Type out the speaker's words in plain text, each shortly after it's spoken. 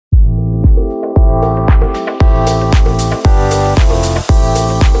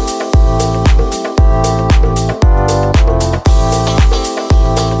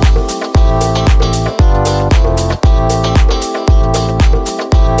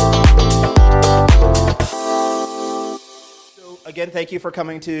again, thank you for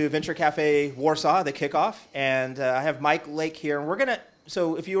coming to Venture Cafe Warsaw, the kickoff. And I have Mike Lake here. And we're going to,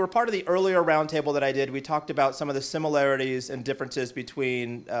 so if you were part of the earlier roundtable that I did, we talked about some of the similarities and differences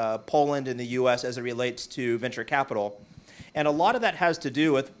between Poland and the U.S. as it relates to venture capital. And a lot of that has to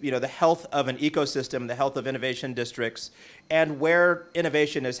do with, the health of an ecosystem, the health of innovation districts, and where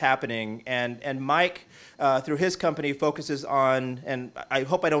innovation is happening. And Mike, through his company, focuses on, and I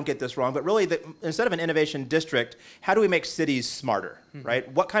hope I don't get this wrong, but really instead of an innovation district, how do we make cities smarter, right?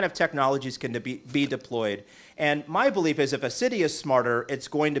 What kind of technologies can be deployed? And my belief is if a city is smarter, it's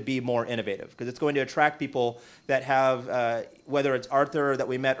going to be more innovative because it's going to attract people that have, whether it's Arthur that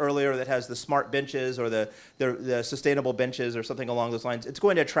we met earlier that has the smart benches or the sustainable benches or something along those lines. It's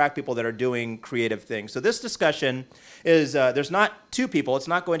going to attract people that are doing creative things. So this discussion is, there's not two people. It's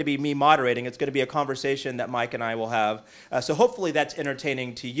not going to be me moderating. It's going to be a conversation that Mike and I will have. So hopefully that's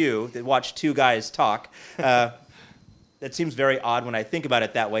entertaining to you to watch two guys talk. That seems very odd when I think about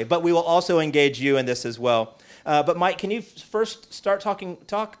it that way. But we will also engage you in this as well. But Mike, can you first talk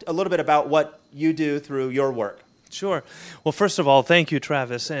a little bit about what you do through your work? Sure. Well, first of all, thank you,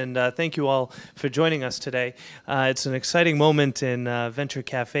 Travis, and thank you all for joining us today. It's an exciting moment in Venture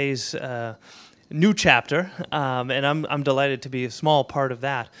Cafe's new chapter, and I'm delighted to be a small part of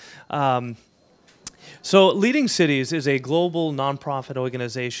that. So Leading Cities is a global nonprofit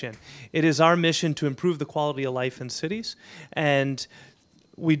organization. It is our mission to improve the quality of life in cities, and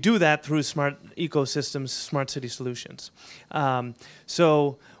we do that through smart ecosystems, smart city solutions.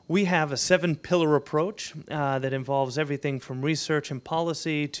 So we have a 7-pillar approach that involves everything from research and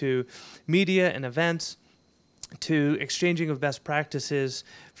policy to media and events to exchanging of best practices,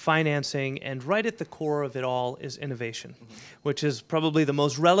 financing, and right at the core of it all is innovation, which is probably the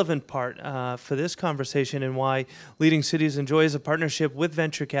most relevant part for this conversation and why Leading Cities enjoys a partnership with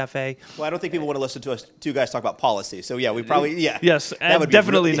Venture Cafe. Well, I don't think people want to listen to us two guys talk about policy, so yeah, we probably, yeah. Yes,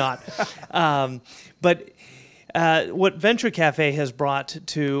 definitely not. But what Venture Cafe has brought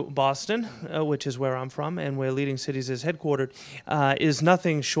to Boston, which is where I'm from and where Leading Cities is headquartered, is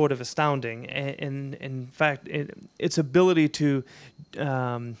nothing short of astounding. In fact, its ability to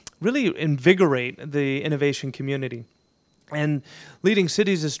really invigorate the innovation community. And Leading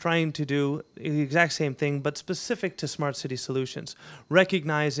Cities is trying to do the exact same thing, but specific to smart city solutions,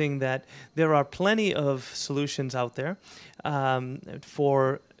 recognizing that there are plenty of solutions out there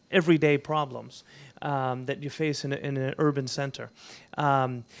for everyday problems that you face in an urban center.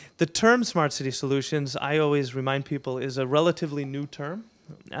 The term smart city solutions, I always remind people, is a relatively new term,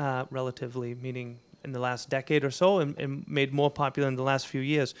 relatively meaning in the last decade or so, and made more popular in the last few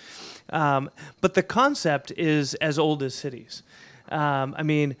years. But the concept is as old as cities. I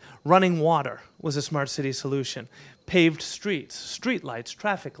mean, running water was a smart city solution. Paved streets, street lights,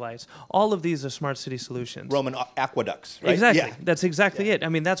 traffic lights, all of these are smart city solutions. Roman aqueducts, right? Exactly. Yeah. That's exactly it. I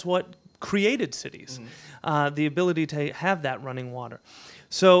mean, that's what created cities, the ability to have that running water.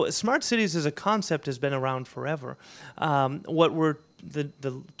 So smart cities as a concept has been around forever.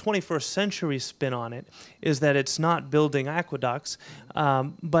 The 21st century spin on it is that it's not building aqueducts,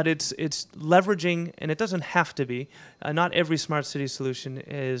 but it's leveraging, and it doesn't have to be, not every smart city solution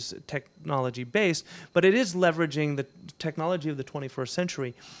is technology based, but it is leveraging the technology of the 21st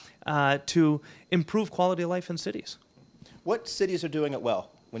century to improve quality of life in cities. What cities are doing it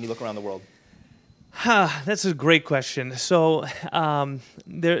well when you look around the world? That's a great question. So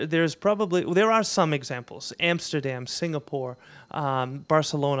there are some examples. Amsterdam, Singapore,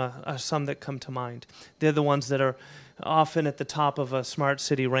 Barcelona are some that come to mind. They're the ones that are often at the top of a smart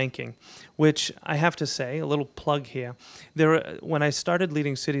city ranking, which I have to say, a little plug here. When I started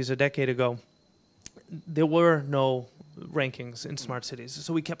Leading Cities a decade ago, there were no rankings in smart cities.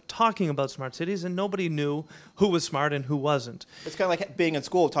 So we kept talking about smart cities and nobody knew who was smart and who wasn't. It's kind of like being in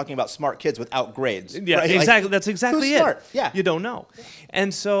school talking about smart kids without grades. Yeah, right? exactly. Like, that's exactly who's it. Smart? Yeah. You don't know.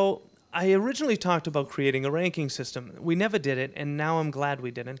 And so I originally talked about creating a ranking system. We never did it, and now I'm glad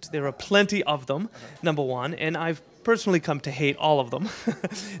we didn't. There are plenty of them, number one, and I've personally come to hate all of them.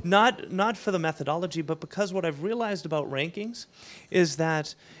 Not for the methodology, but because what I've realized about rankings is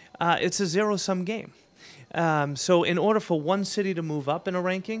that it's a zero-sum game. So in order for one city to move up in a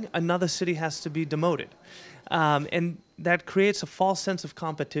ranking, another city has to be demoted. And that creates a false sense of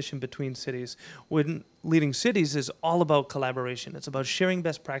competition between cities. When Leading Cities is all about collaboration. It's about sharing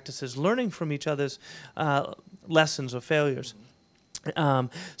best practices, learning from each other's lessons or failures.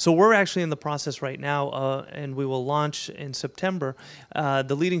 So we're actually in the process right now, and we will launch in September,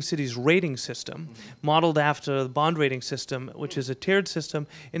 the Leading Cities rating system, modeled after the bond rating system, which is a tiered system.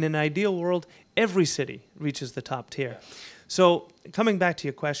 In an ideal world, every city reaches the top tier. So coming back to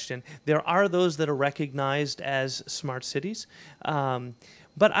your question, there are those that are recognized as smart cities,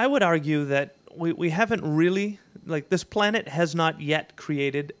 but I would argue that we haven't really, like, this planet has not yet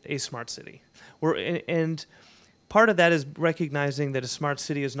created a smart city. And part of that is recognizing that a smart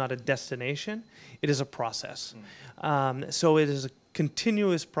city is not a destination, it is a process. So it is a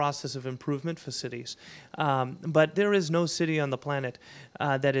continuous process of improvement for cities. But there is no city on the planet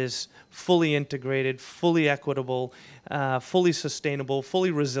that is fully integrated, fully equitable, fully sustainable,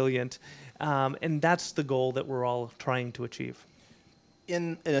 fully resilient. And that's the goal that we're all trying to achieve.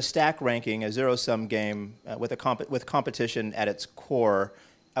 In a stack ranking, a zero-sum game with competition at its core,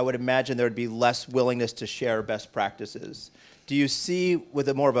 I would imagine there would be less willingness to share best practices. Do you see, with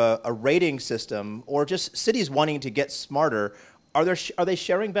a more of a rating system, or just cities wanting to get smarter, are they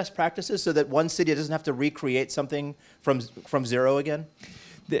sharing best practices so that one city doesn't have to recreate something from zero again?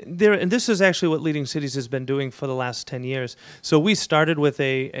 And this is actually what Leading Cities has been doing for the last 10 years. So we started with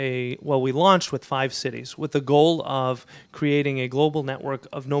we launched with 5 cities with the goal of creating a global network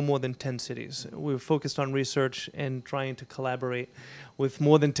of no more than 10 cities. We were focused on research and trying to collaborate with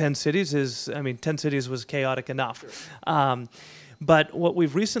more than 10 cities. 10 cities was chaotic enough. Sure. But what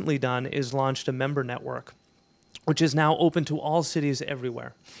we've recently done is launched a member network, which is now open to all cities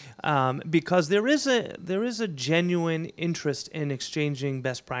everywhere, because there is a genuine interest in exchanging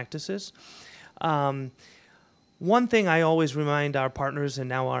best practices. One thing I always remind our partners and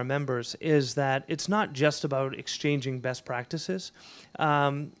now our members is that it's not just about exchanging best practices,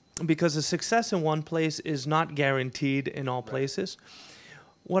 because the success in one place is not guaranteed in all places.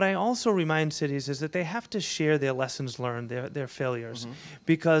 What I also remind cities is that they have to share their lessons learned, their failures,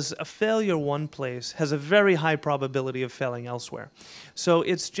 because a failure one place has a very high probability of failing elsewhere. So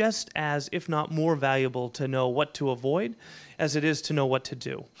it's just as, if not more valuable, to know what to avoid as it is to know what to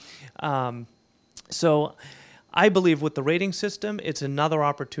do. So I believe with the rating system, it's another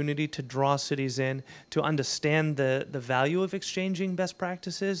opportunity to draw cities in, to understand the value of exchanging best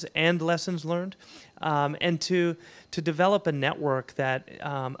practices and lessons learned, and to develop a network that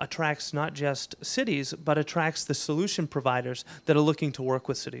attracts not just cities, but attracts the solution providers that are looking to work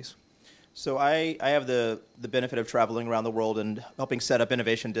with cities. So I have the benefit of traveling around the world and helping set up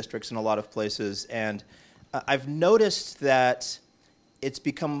innovation districts in a lot of places, and I've noticed that it's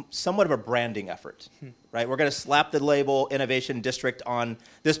become somewhat of a branding effort, right? We're going to slap the label Innovation District on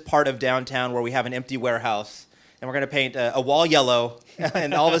this part of downtown where we have an empty warehouse, and we're going to paint a wall yellow,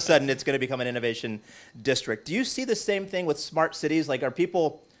 and all of a sudden it's going to become an innovation district. Do you see the same thing with smart cities? Like, are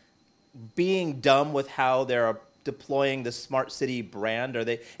people being dumb with how they're deploying the smart city brand? Are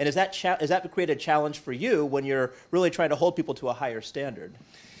they? And is that create a challenge for you when you're really trying to hold people to a higher standard?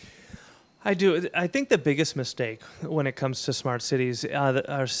 I do. I think the biggest mistake when it comes to smart cities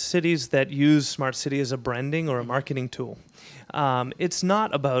are cities that use smart city as a branding or a marketing tool. It's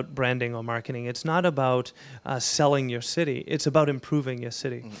not about branding or marketing. It's not about selling your city. It's about improving your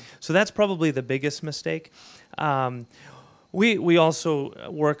city. So that's probably the biggest mistake. We also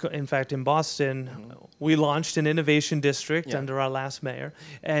work, in fact, in Boston. We launched an innovation district under our last mayor,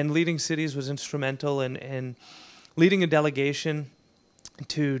 and Leading Cities was instrumental in leading a delegation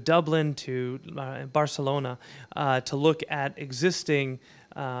to Dublin, to Barcelona, to look at existing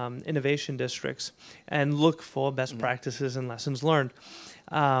innovation districts and look for best practices and lessons learned.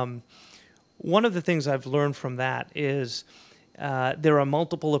 One of the things I've learned from that is there are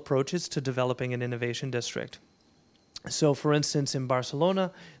multiple approaches to developing an innovation district. So, for instance, in Barcelona,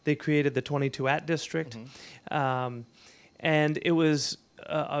 they created the 22 At district, and it was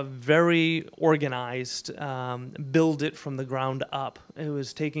a very organized, build it from the ground up. It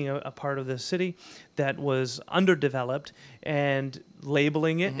was taking a part of the city that was underdeveloped and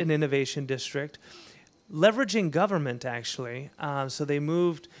labeling it an innovation district, leveraging government, actually. So they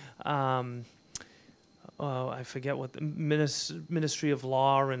moved, I forget what, the Ministry of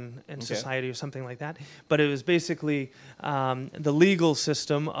Law and Society or something like that. But it was basically the legal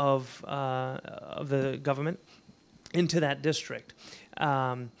system of the government into that district.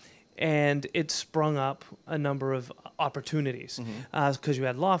 And it sprung up a number of opportunities because you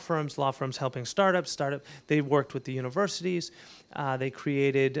had law firms helping startups. They worked with the universities. They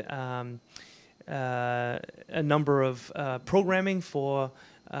created a number of programming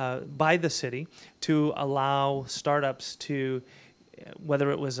by the city to allow startups to,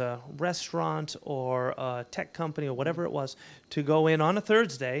 whether it was a restaurant or a tech company or whatever it was, to go in on a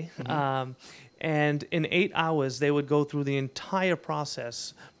Thursday And in 8 hours, they would go through the entire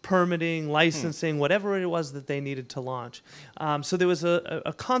process, permitting, licensing, whatever it was that they needed to launch. So there was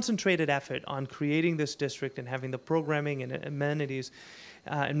a concentrated effort on creating this district and having the programming and amenities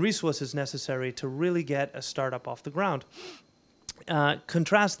and resources necessary to really get a startup off the ground.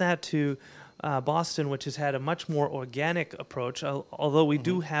 Contrast that to Boston, which has had a much more organic approach. Although we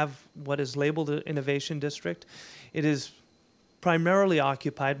do have what is labeled an innovation district, it is primarily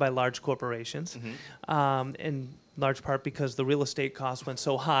occupied by large corporations, in large part because the real estate costs went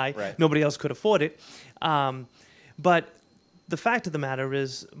so high, nobody else could afford it. But the fact of the matter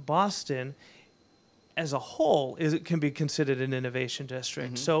is, Boston as a whole can be considered an innovation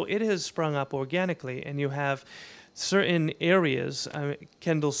district. So it has sprung up organically, and you have certain areas,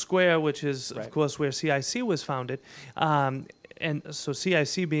 Kendall Square, which is, of course, where CIC was founded, and so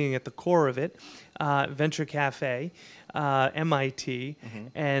CIC being at the core of it, Venture Cafe, MIT,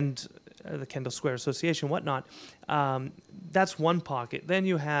 and the Kendall Square Association, whatnot. That's one pocket. Then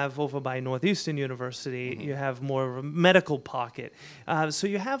you have over by Northeastern University, you have more of a medical pocket. So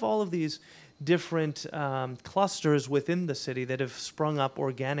you have all of these different clusters within the city that have sprung up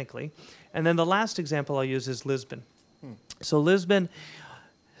organically. And then the last example I'll use is Lisbon. So Lisbon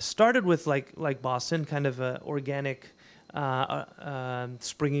started with, like Boston, kind of an organic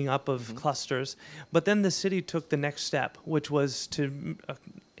springing up of clusters. But then the city took the next step, which was to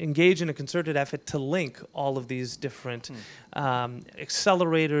engage in a concerted effort to link all of these different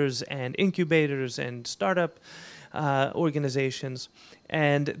accelerators and incubators and startup organizations.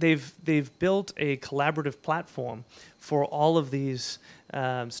 And they've built a collaborative platform for all of these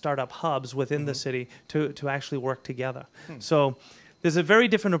startup hubs within the city to actually work together. So there's a very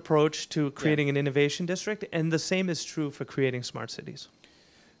different approach to creating an innovation district, and the same is true for creating smart cities.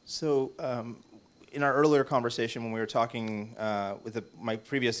 So in our earlier conversation, when we were talking with my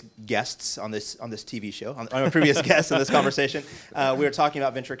previous guests on this TV show, on my previous guests in this conversation, we were talking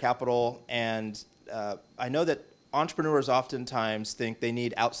about venture capital, and I know that entrepreneurs oftentimes think they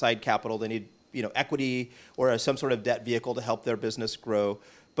need outside capital, they need equity or some sort of debt vehicle to help their business grow.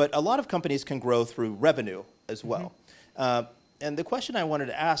 But a lot of companies can grow through revenue as well. And the question I wanted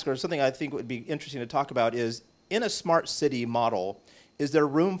to ask, or something I think would be interesting to talk about, is in a smart city model, is there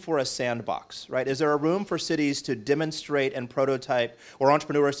room for a sandbox, right? Is there a room for cities to demonstrate and prototype, or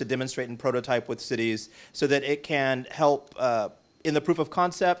entrepreneurs to demonstrate and prototype with cities so that it can help in the proof of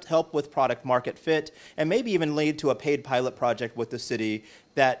concept, help with product market fit, and maybe even lead to a paid pilot project with the city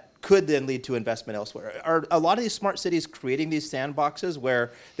that could then lead to investment elsewhere? Are a lot of these smart cities creating these sandboxes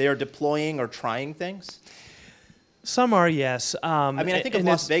where they are deploying or trying things? Some are, yes. I mean, I think of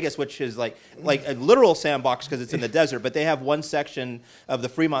Las Vegas, which is like a literal sandbox because it's in the desert, but they have one section of the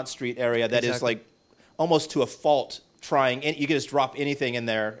Fremont Street area that is like almost to a fault trying. You can just drop anything in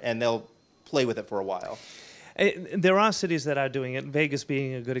there and they'll play with it for a while. There are cities that are doing it, Vegas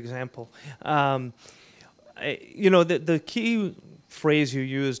being a good example. The key phrase you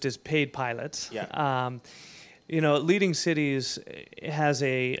used is paid pilots. Yeah. Leading Cities has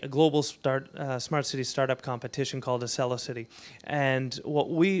a global smart city startup competition called Acela City. And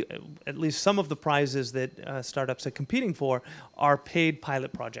at least some of the prizes that startups are competing for are paid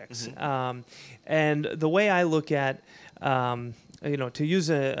pilot projects. And the way I look at, to use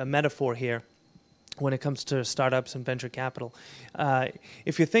a metaphor here, when it comes to startups and venture capital,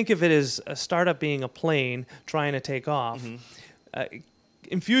 if you think of it as a startup being a plane trying to take off,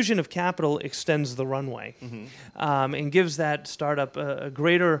 infusion of capital extends the runway and gives that startup a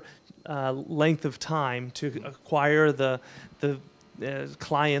greater length of time to acquire the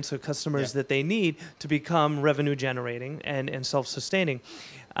clients or customers that they need to become revenue generating and self-sustaining.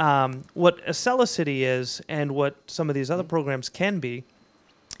 What Acela City is, and what some of these other programs can be,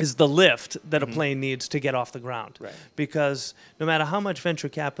 is the lift that a plane needs to get off the ground. Right. Because no matter how much venture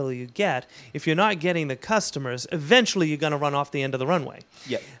capital you get, if you're not getting the customers, eventually you're going to run off the end of the runway.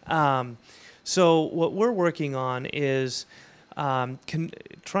 Yep. So what we're working on is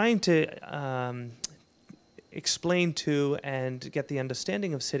trying to explain to and get the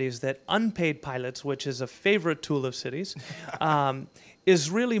understanding of cities that unpaid pilots, which is a favorite tool of cities,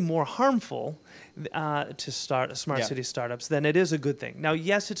 is really more harmful to start smart city startups than it is a good thing. Now,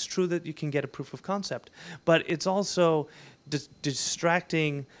 yes, it's true that you can get a proof of concept, but it's also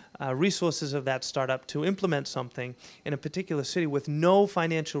distracting resources of that startup to implement something in a particular city with no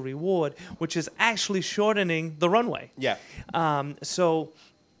financial reward, which is actually shortening the runway. Yeah. So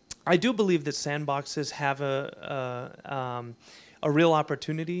I do believe that sandboxes have a a real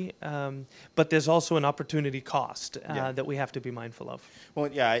opportunity, but there's also an opportunity cost that we have to be mindful of. Well,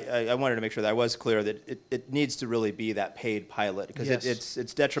 yeah, I wanted to make sure that I was clear that it needs to really be that paid pilot, because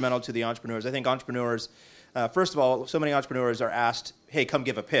it's detrimental to the entrepreneurs. I think entrepreneurs, first of all, so many entrepreneurs are asked, hey, come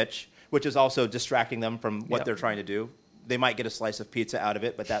give a pitch, which is also distracting them from what they're trying to do. They might get a slice of pizza out of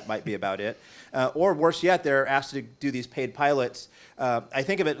it, but that might be about it. Or worse yet, they're asked to do these paid pilots. I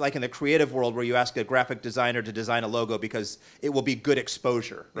think of it like in the creative world, where you ask a graphic designer to design a logo because it will be good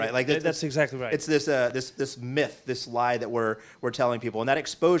exposure, right? Like that's exactly right. It's this myth, this lie that we're telling people, and that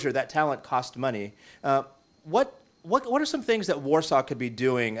exposure, that talent, costs money. What are some things that WARSAW could be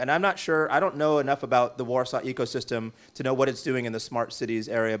doing? And I'm not sure, I don't know enough about the WARSAW ecosystem to know what it's doing in the smart cities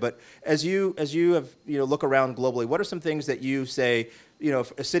area. But as you have, look around globally, what are some things that you say,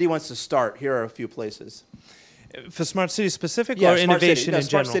 if a city wants to start, here are a few places? For smart city specific or innovation in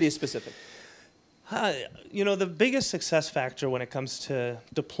general? Smart city specific. The biggest success factor when it comes to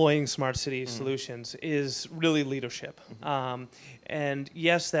deploying smart city solutions is really leadership. And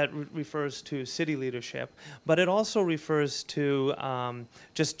yes, that refers to city leadership, but it also refers to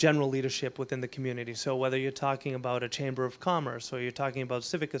just general leadership within the community. So whether you're talking about a chamber of commerce or you're talking about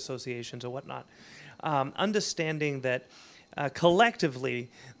civic associations or whatnot, understanding that collectively,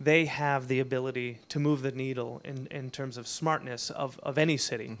 they have the ability to move the needle in terms of smartness of any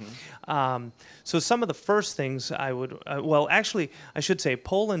city. So some of the first things I would, actually, I should say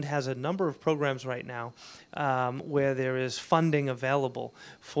Poland has a number of programs right now where there is funding available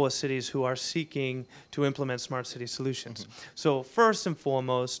for cities who are seeking to implement smart city solutions. So first and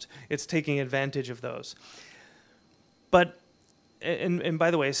foremost, it's taking advantage of those. But and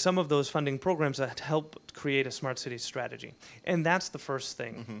by the way, some of those funding programs that help create a smart city strategy. And that's the first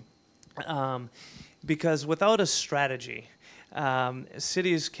thing. Because without a strategy,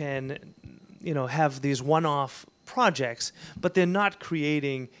 cities can, have these one-off projects, but they're not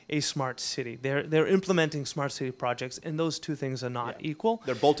creating a smart city. They're implementing smart city projects, and those two things are not equal.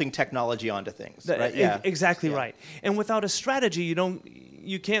 They're bolting technology onto things, right? Yeah. Exactly right. And without a strategy,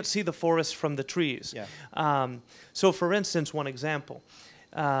 you can't see the forest from the trees. So, for instance, one example: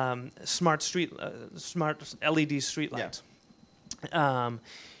 smart LED streetlights.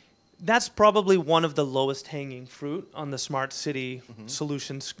 That's probably one of the lowest hanging fruit on the smart city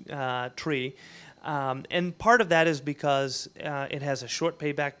solutions tree. And part of that is because it has a short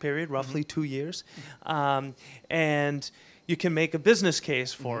payback period, roughly 2 years, and you can make a business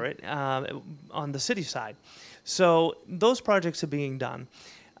case for it on the city side. So those projects are being done.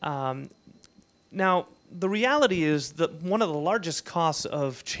 Now, the reality is that one of the largest costs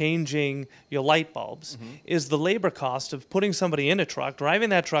of changing your light bulbs is the labor cost of putting somebody in a truck, driving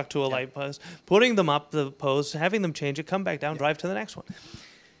that truck to a light post, putting them up the post, having them change it, come back down, drive to the next one.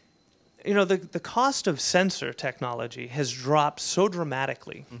 The cost of sensor technology has dropped so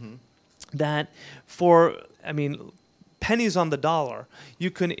dramatically that pennies on the dollar,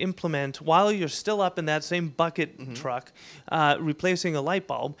 you can implement, while you're still up in that same bucket truck, replacing a light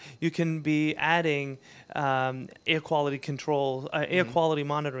bulb, you can be adding air quality control, air quality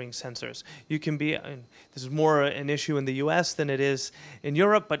monitoring sensors. You can be, this is more an issue in the US than it is in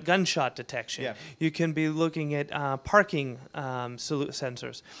Europe, but gunshot detection. You can be looking at parking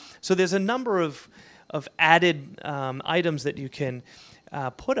sensors. So there's a number of added items that you can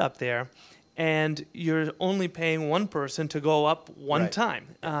put up there, and you're only paying one person to go up one time.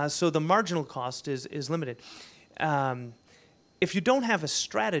 So the marginal cost is limited. If you don't have a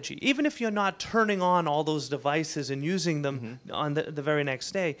strategy, even if you're not turning on all those devices and using them on the very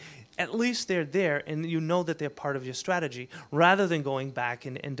next day, at least they're there and you know that they're part of your strategy, rather than going back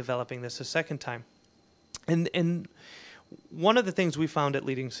and developing this a second time. And one of the things we found at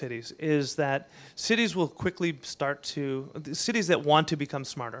Leading Cities is that cities will quickly cities that want to become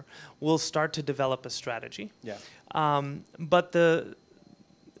smarter will start to develop a strategy. But the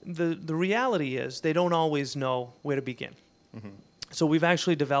reality is they don't always know where to begin. So we've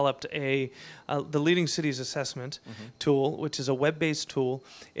actually developed the Leading Cities Assessment tool, which is a web-based tool.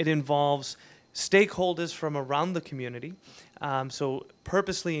 It involves stakeholders from around the community, so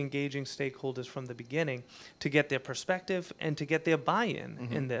purposely engaging stakeholders from the beginning to get their perspective and to get their buy-in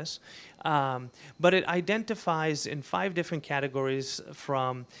in this. But it identifies in 5 different categories,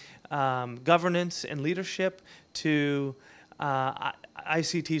 from governance and leadership to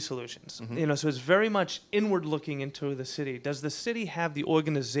ICT solutions. So it's very much inward looking into the city. Does the city have the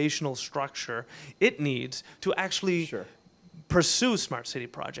organizational structure it needs to actually pursue smart city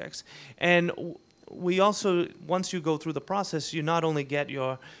projects? And we also, once you go through the process, you not only get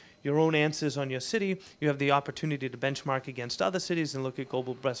your own answers on your city, you have the opportunity to benchmark against other cities and look at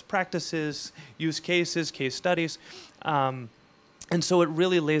global best practices, use cases, case studies. And so it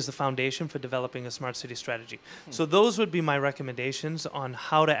really lays the foundation for developing a smart city strategy. So those would be my recommendations on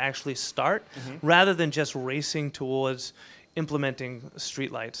how to actually start, rather than just racing towards implementing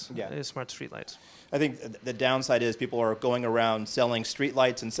streetlights, smart streetlights. I think the downside is people are going around selling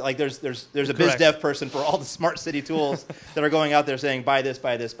streetlights, and like there's a biz Correct. dev person for all the smart city tools that are going out there saying buy this,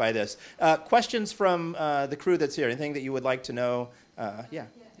 buy this, buy this. Questions from the crew that's here? Anything that you would like to know? Yeah. Yeah,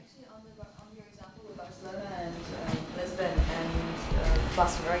 actually on your example with Barcelona and Lisbon and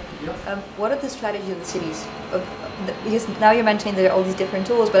Boston, right? Yeah. What are the strategies of the cities? Because now you're mentioning there are all these different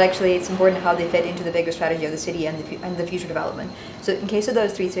tools, but actually it's important how they fit into the bigger strategy of the city and the future development. So in case of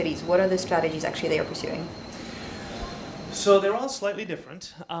those three cities, what are the strategies actually they are pursuing? So they're all slightly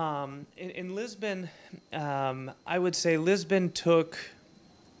different. In Lisbon, I would say Lisbon took,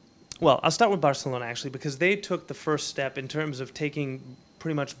 well, I'll start with Barcelona actually, because they took the first step in terms of taking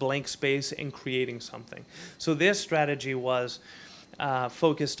pretty much blank space and creating something. So their strategy was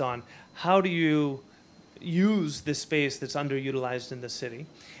focused on how do you use this space that's underutilized in the city,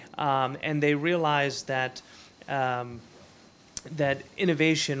 and they realized that that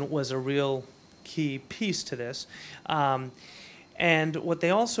innovation was a real key piece to this. And what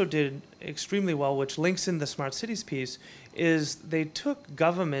they also did extremely well, which links in the smart cities piece, is they took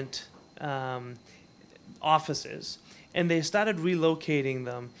government offices and they started relocating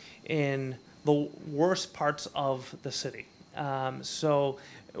them in the worst parts of the city. So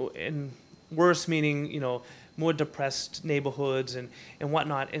in worse meaning, more depressed neighborhoods and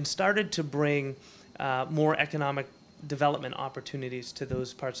whatnot, and started to bring more economic development opportunities to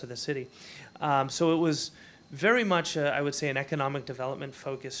those parts of the city. So it was very much, I would say, an economic development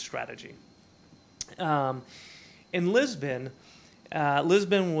focused strategy. In Lisbon,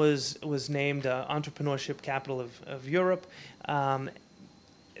 Lisbon was named entrepreneurship capital of Europe.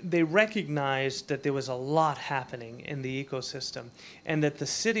 They recognized that there was a lot happening in the ecosystem and that the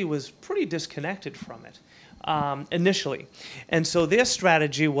city was pretty disconnected from it initially. And so their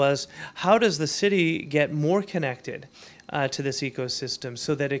strategy was, how does the city get more connected to this ecosystem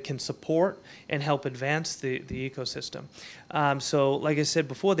so that it can support and help advance the ecosystem? So like I said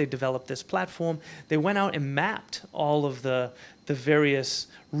before, they developed this platform. They went out and mapped all of the various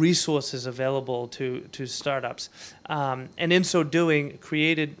resources available to startups. And in so doing,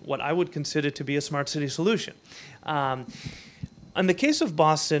 created what I would consider to be a smart city solution. In the case of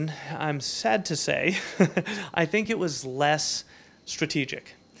Boston, I'm sad to say, I think it was less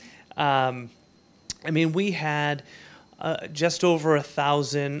strategic. I mean, we had just over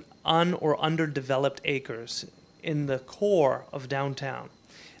 1,000 or underdeveloped acres in the core of downtown.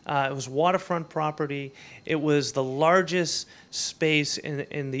 It was waterfront property. It was the largest space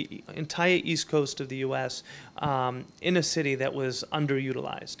in the entire east coast of the U.S. In a city that was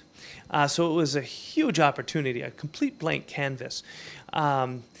underutilized. So it was a huge opportunity, a complete blank canvas.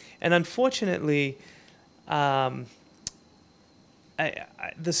 And unfortunately,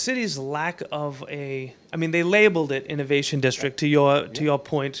 the city's lack of they labeled it Innovation District, to your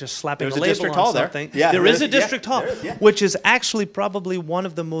point, just slapping a label on something. There is a district hall, which is actually probably one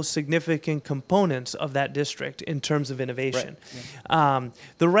of the most significant components of that district in terms of innovation. Right.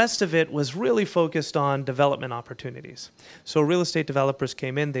 The rest of it was really focused on development opportunities. So real estate developers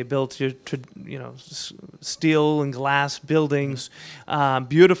came in, they built steel and glass buildings,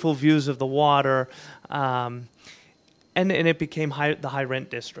 beautiful views of the water, and it became the high rent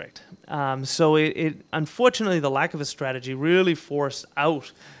district. So it unfortunately, the lack of a strategy really forced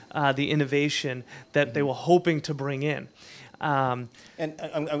out the innovation that they were hoping to bring in. We're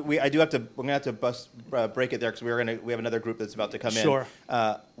gonna have to break it there because we have another group that's about to come in. Sure.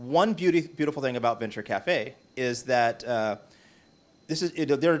 One beautiful thing about Venture Cafe is that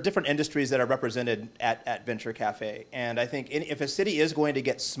there are different industries that are represented at Venture Cafe, and I think if a city is going to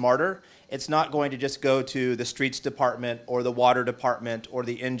get smarter, it's not going to just go to the streets department or the water department or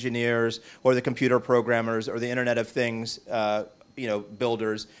the engineers or the computer programmers or the Internet of Things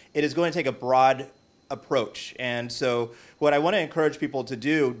builders. It is going to take a broad approach. And so what I want to encourage people to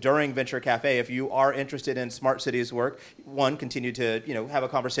do during Venture Cafe, if you are interested in smart cities work, one, continue to have a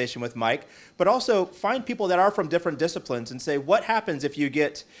conversation with Mike, but also find people that are from different disciplines and say, what happens if you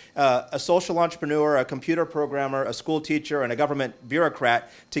get a social entrepreneur, a computer programmer, a school teacher, and a government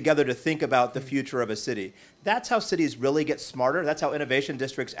bureaucrat together to think about the future of a city? That's how cities really get smarter. That's how innovation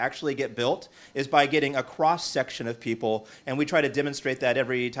districts actually get built, is by getting a cross-section of people. And we try to demonstrate that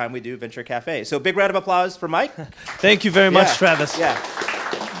every time we do Venture Cafe. So big round of applause for Mike. Thank you very much, Travis. Yeah.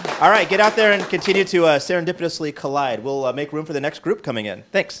 All right, get out there and continue to serendipitously collide. We'll make room for the next group coming in.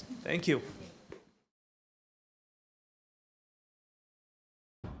 Thanks. Thank you.